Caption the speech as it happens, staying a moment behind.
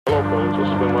Hello, friends. It's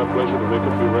been my pleasure to make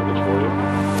a few records for you.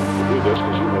 Review discs,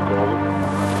 as you may call them.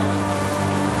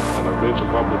 And I've made some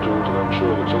popular tunes that I'm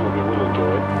sure that some of you will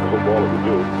enjoy. I hope all of you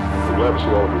do. We're glad to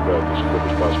see all of you back as quick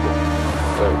as possible.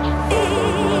 Thanks. Hello,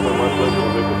 friends. It's been my pleasure to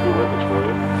make a few records for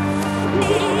you. Review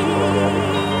discs, as you may call them.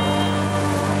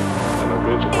 And I've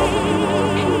made some popular tunes that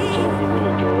I'm sure that some of you will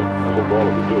enjoy. I hope all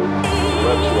of you do. We're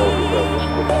glad to see all of you back as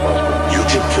quick as possible.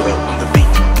 Eugene Killy on the beat.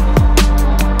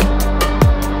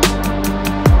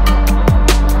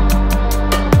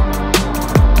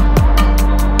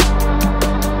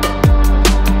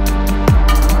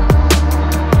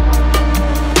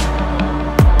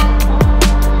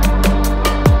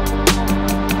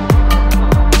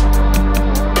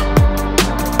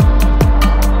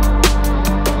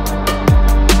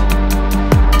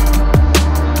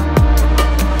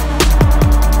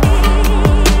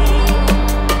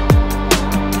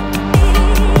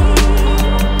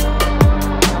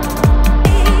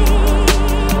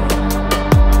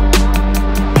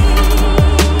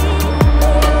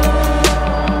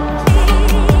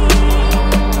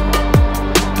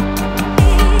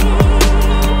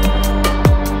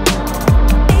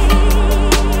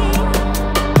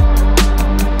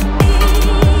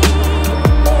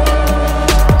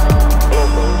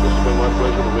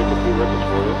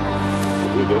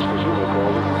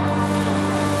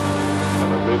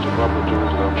 Popular tunes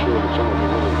that I'm sure that some of you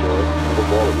will enjoy. I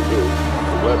hope all of you do.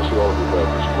 We're glad to see all of you back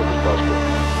as quick as possible.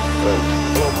 Thanks.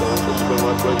 Hello, friends. It's been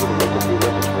my pleasure to make a few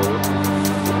records for you.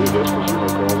 Review discs, as you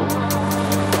may call them.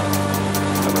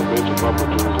 And I've made some popular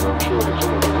tunes that I'm sure that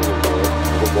some of you will enjoy.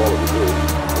 I hope all of you do.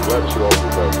 We're glad to see all of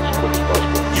you back as quick as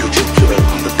possible.